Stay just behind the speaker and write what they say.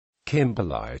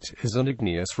Kimberlite is an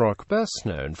igneous rock best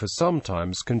known for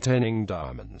sometimes containing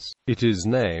diamonds. It is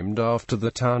named after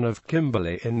the town of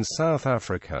Kimberley in South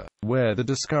Africa, where the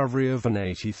discovery of an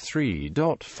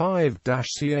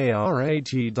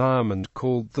 83.5-carat diamond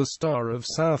called the Star of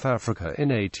South Africa in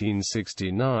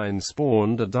 1869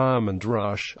 spawned a diamond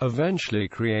rush, eventually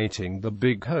creating the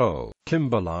Big Hole.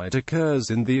 Kimberlite occurs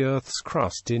in the Earth's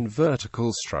crust in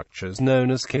vertical structures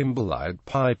known as kimberlite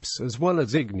pipes, as well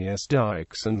as igneous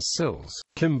dykes and sills.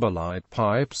 Kimberlite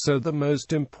pipes are the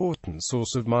most important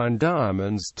source of mined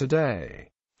diamonds today.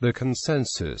 The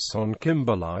consensus on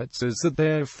kimberlites is that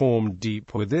they are formed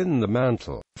deep within the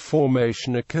mantle.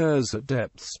 Formation occurs at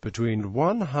depths between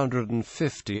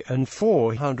 150 and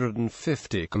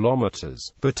 450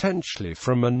 kilometers, potentially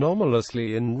from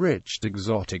anomalously enriched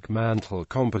exotic mantle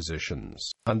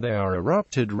compositions, and they are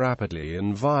erupted rapidly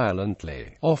and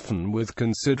violently, often with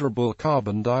considerable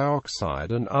carbon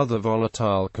dioxide and other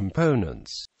volatile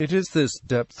components. It is this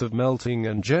depth of melting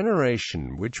and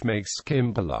generation which makes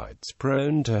kimberlites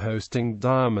prone to hosting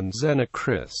diamonds.It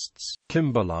crusts.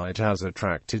 Kimberlite has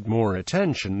attracted more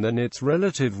attention than its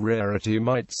relative rarity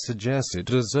might suggest it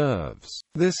deserves.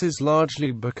 This is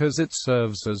largely because it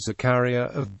serves as a carrier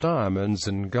of diamonds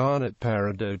and garnet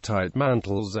peridotite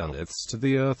mantle-zeniths to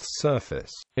the Earth's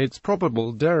surface. Its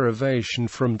probable derivation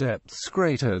from depths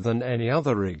greater than any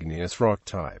other igneous rock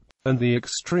type, and the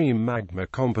extreme magma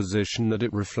composition that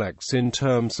it reflects in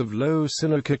terms of low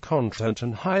silica content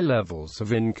and high levels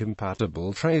of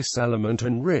incompatible trace element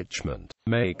enrichment,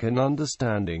 make an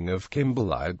understanding of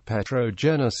kimberlite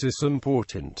petrogenesis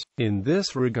important. In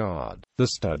this regard, the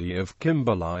study of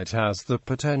kimberlite has the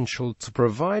potential to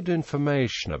provide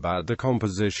information about the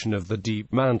composition of the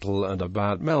deep mantle and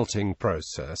about melting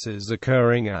processes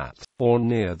occurring at, or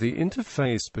near the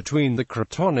interface between the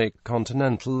cratonic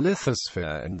continental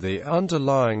lithosphere and the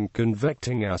underlying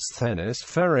convecting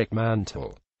asthenospheric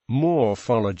mantle.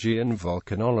 Morphology and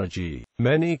Volcanology.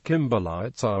 Many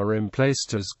kimberlites are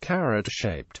emplaced as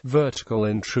carrot-shaped vertical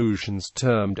intrusions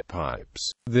termed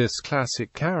pipes. This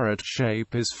classic carrot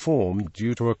shape is formed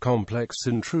due to a complex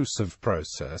intrusive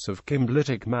process of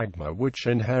kimberlitic magma which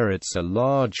inherits a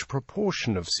large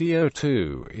proportion of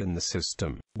CO2 in the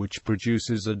system, which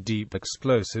produces a deep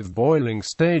explosive boiling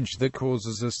stage that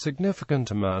causes a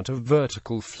significant amount of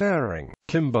vertical flaring.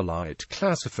 Kimberlite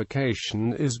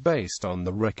classification is based on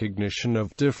the recognition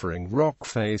of differing rock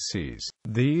facies.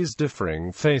 These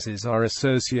differing faces are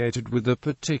associated with a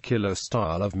particular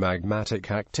style of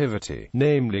magmatic activity,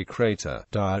 namely crater,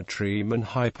 diatreme and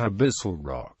hypabyssal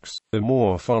rocks. The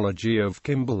morphology of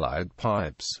kimberlite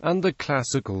pipes, and the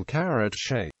classical carrot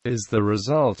shape, is the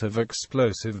result of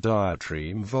explosive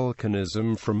diatreme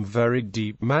volcanism from very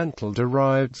deep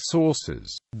mantle-derived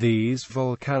sources. These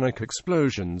volcanic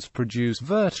explosions produce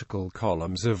vertical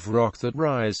columns of rock that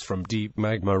rise from deep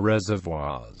magma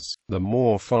reservoirs. The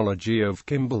morphology of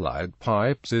kimberlite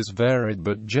pipes is varied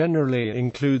but generally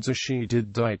includes a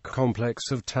sheeted dike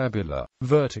complex of tabular,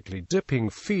 vertically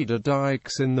dipping feeder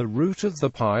dikes in the root of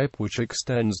the pipe which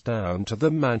extends down to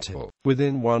the mantle.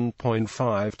 Within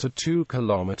 1.5 to 2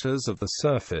 kilometers of the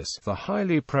surface, the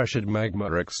highly pressured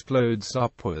magma explodes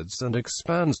upwards and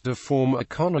expands to form a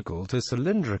conical to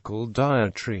cylindrical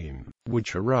diatreme,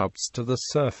 which erupts to the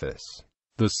surface.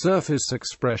 The surface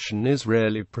expression is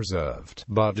rarely preserved,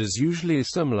 but is usually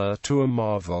similar to a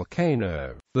Mars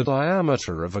volcano. The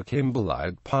diameter of a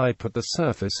kimberlite pipe at the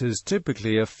surface is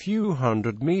typically a few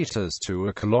hundred meters to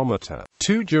a kilometer.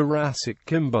 Two Jurassic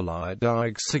kimberlite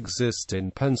dykes exist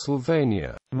in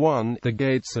Pennsylvania. One, the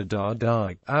Gatesada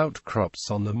dike,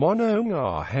 outcrops on the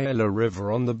Monongahela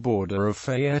River on the border of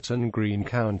Fayette and Greene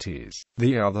counties.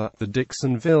 The other, the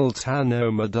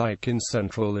Dixonville-Tanoma dike in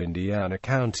central Indiana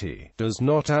County, does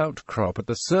not outcrop at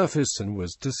the surface and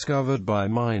was discovered by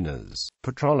miners.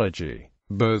 Petrology.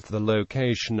 Both the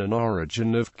location and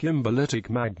origin of kimberlitic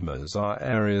magmas are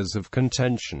areas of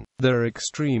contention. Their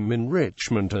extreme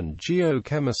enrichment and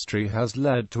geochemistry has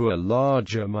led to a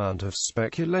large amount of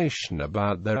speculation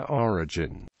about their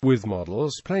origin, with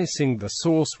models placing the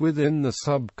source within the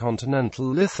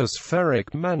subcontinental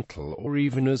lithospheric mantle or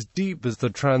even as deep as the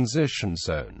transition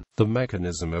zone. The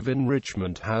mechanism of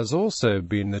enrichment has also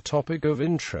been the topic of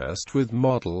interest, with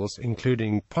models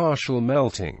including partial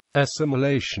melting,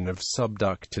 assimilation of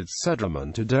conducted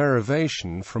sediment, a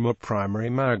derivation from a primary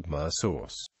magma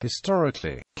source.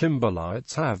 Historically,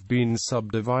 kimberlites have been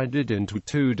subdivided into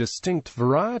two distinct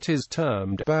varieties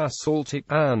termed basaltic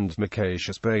and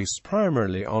micaceous, based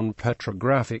primarily on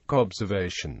petrographic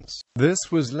observations. This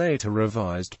was later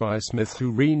revised by Smith,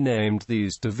 who renamed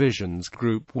these divisions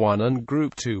Group 1 and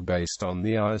Group 2 based on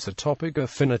the isotopic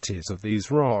affinities of these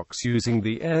rocks using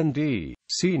the ND,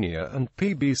 senior and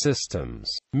PB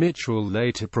systems. Mitchell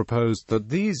later proposed that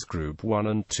these Group 1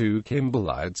 and 2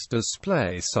 kimberlites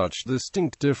display such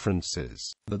distinct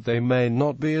differences that they may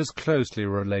not be as closely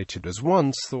related as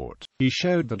once thought. He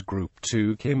showed that Group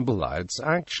 2 kimberlites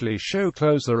actually show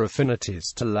closer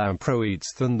affinities to lamproites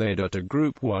than they do to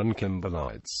Group 1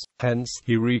 kimberlites. Hence,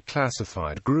 he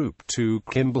reclassified Group 2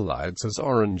 kimberlites as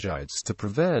orangites to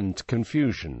prevent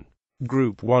confusion.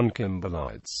 Group 1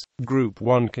 kimberlites. Group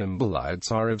 1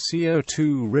 kimberlites are of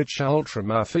CO2-rich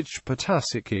ultramafic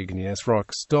potassic igneous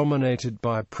rocks dominated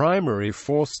by primary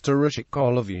phosphoritic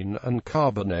olivine and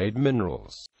carbonate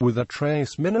minerals, with a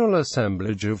trace mineral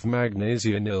assemblage of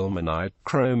magnesian ilmenite,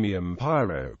 chromium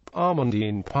pyrope,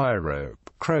 almandine pyrope,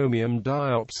 chromium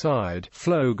diopside,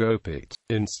 phlogopite,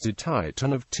 instatite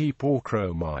and of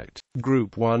T-porchromite.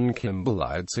 Group 1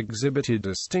 kimberlites exhibited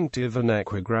distinctive and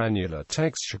equigranular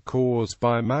texture caused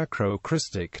by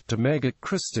macrocrystic to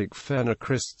megacrystic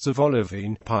phenocrysts of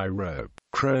olivine pyrope,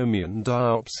 chromium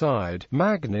diopside,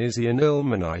 magnesian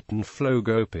ilmenite and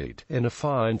phlogopite, in a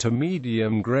fine to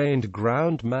medium-grained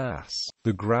ground mass.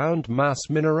 The ground mass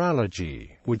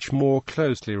mineralogy, which more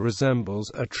closely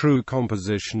resembles a true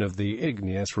composition of the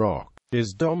igneous rock,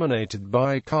 is dominated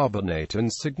by carbonate and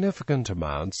significant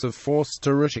amounts of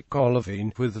phosphoritic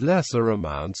olivine with lesser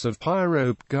amounts of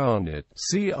pyrope garnet,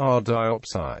 Cr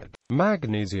diopside,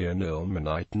 magnesian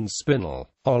ilmenite and spinel.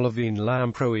 Olivine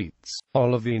lamproites.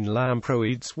 Olivine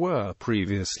lamproites were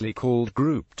previously called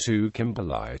Group 2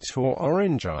 kimberlite or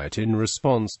orangite in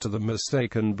response to the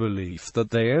mistaken belief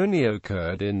that they only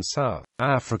occurred in South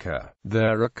Africa.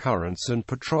 Their occurrence and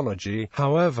petrology,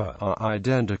 however, are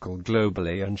identical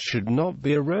globally and should not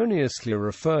be erroneously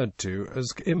referred to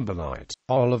as kimberlite.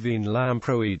 Olivine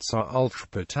lamproites are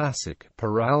ultrapotassic,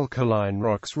 peralkaline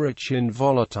rocks rich in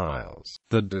volatiles.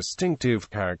 The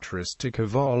distinctive characteristic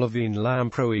of olivine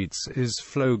lamproites is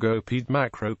phlogopite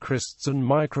macrocrysts and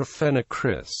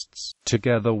microphenocrysts,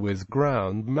 together with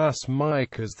ground mass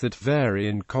micas that vary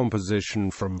in composition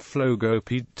from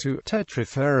phlogopite to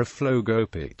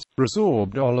tetraferrophlogopite.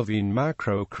 Resorbed olivine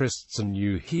macrocrysts and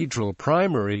euhedral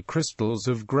primary crystals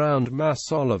of ground mass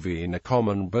olivine are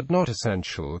common but not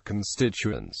essential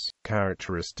constituents.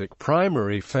 Characteristic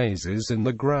primary phases in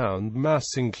the ground mass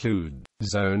include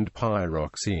zoned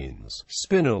pyroxenes,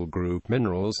 spinel group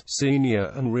minerals, senior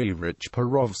and re-rich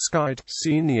perovskite,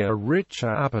 senior rich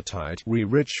apatite,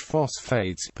 re-rich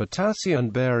phosphates, potassium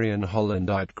barium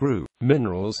hollandite group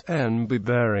minerals,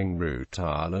 Nb-bearing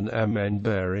rutile and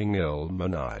Mn-bearing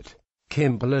ilmenite.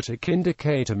 Kimberlitic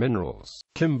indicator minerals.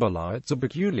 Kimberlites are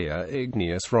peculiar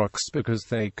igneous rocks because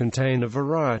they contain a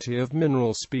variety of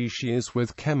mineral species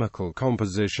with chemical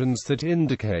compositions that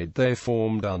indicate they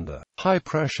formed under high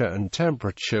pressure and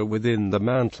temperature within the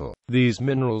mantle. These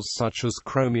minerals, such as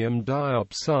chromium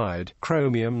diopside,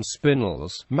 chromium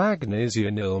spinels,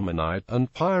 magnesian ilmenite,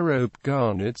 and pyrope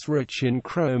garnets rich in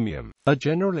chromium, are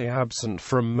generally absent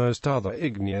from most other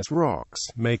igneous rocks,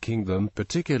 making them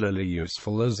particularly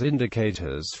useful as indicators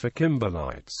for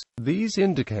kimberlites. These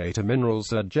indicator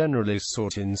minerals are generally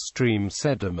sought in stream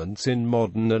sediments in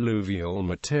modern alluvial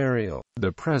material.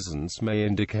 The presence may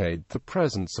indicate the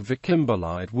presence of a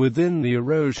kimberlite within the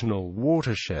erosional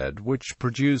watershed which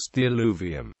produced the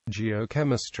alluvium.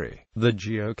 Geochemistry. The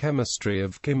geochemistry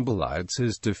of kimberlites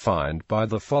is defined by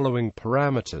the following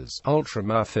parameters: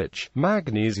 ultramafic,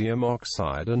 magnesium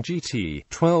oxide and Gt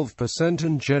 12%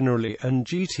 and generally and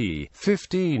Gt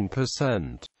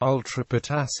 15%.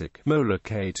 Ultrapotassic, molar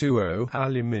K2O,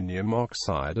 aluminium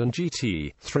oxide and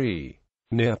Gt 3.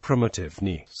 Near primitive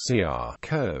Ni, Cr,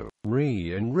 Co,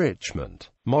 re-enrichment,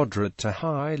 moderate to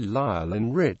high Lyell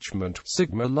enrichment,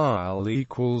 sigma Lyell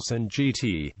equals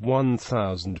NGT,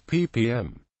 1000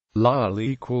 ppm. Lyell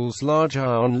equals large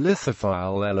ion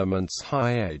lithophile elements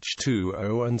high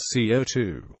H2O and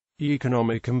CO2.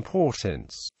 Economic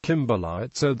importance.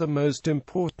 Kimberlites are the most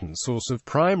important source of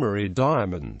primary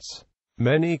diamonds.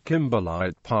 Many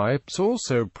kimberlite pipes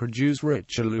also produce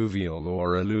rich alluvial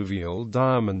or alluvial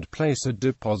diamond placer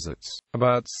deposits.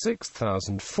 About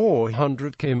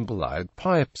 6,400 kimberlite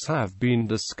pipes have been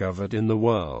discovered in the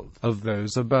world. Of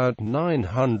those, about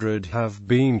 900 have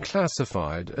been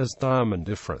classified as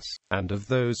diamondiferous, and of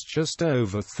those just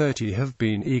over 30 have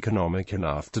been economic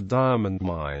enough to diamond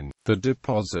mine. The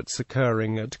deposits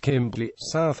occurring at Kimberley,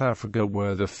 South Africa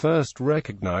were the first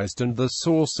recognized and the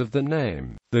source of the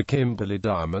name. The Kimberley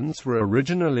diamonds were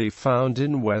originally found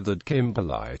in weathered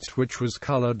kimberlite, which was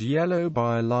colored yellow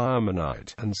by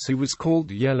limonite, and was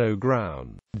called yellow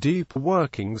ground. Deep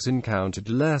workings encountered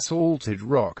less altered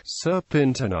rock,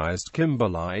 serpentinized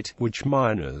kimberlite, which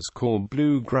miners call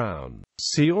blue ground.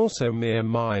 See also Mir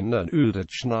mine and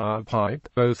Udachna pipe,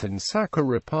 both in Sakha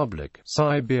Republic,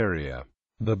 Siberia.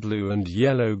 The blue and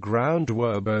yellow ground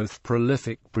were both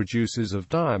prolific producers of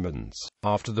diamonds.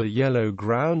 After the yellow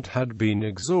ground had been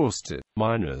exhausted,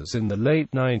 miners in the late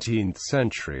 19th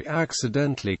century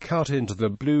accidentally cut into the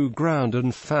blue ground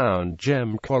and found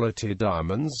gem-quality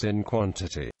diamonds in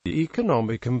quantity. The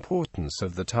economic importance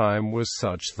of the time was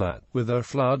such that, with a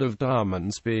flood of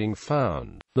diamonds being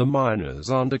found, the miners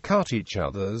undercut each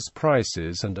other's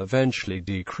prices and eventually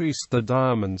decreased the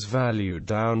diamond's value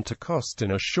down to cost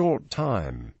in a short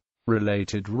time.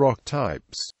 Related rock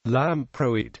types: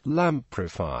 lamproite,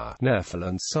 lamprophire, nephil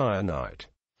and syenite.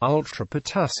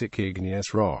 Ultrapotassic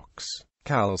igneous rocks,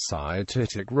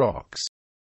 calcititic rocks,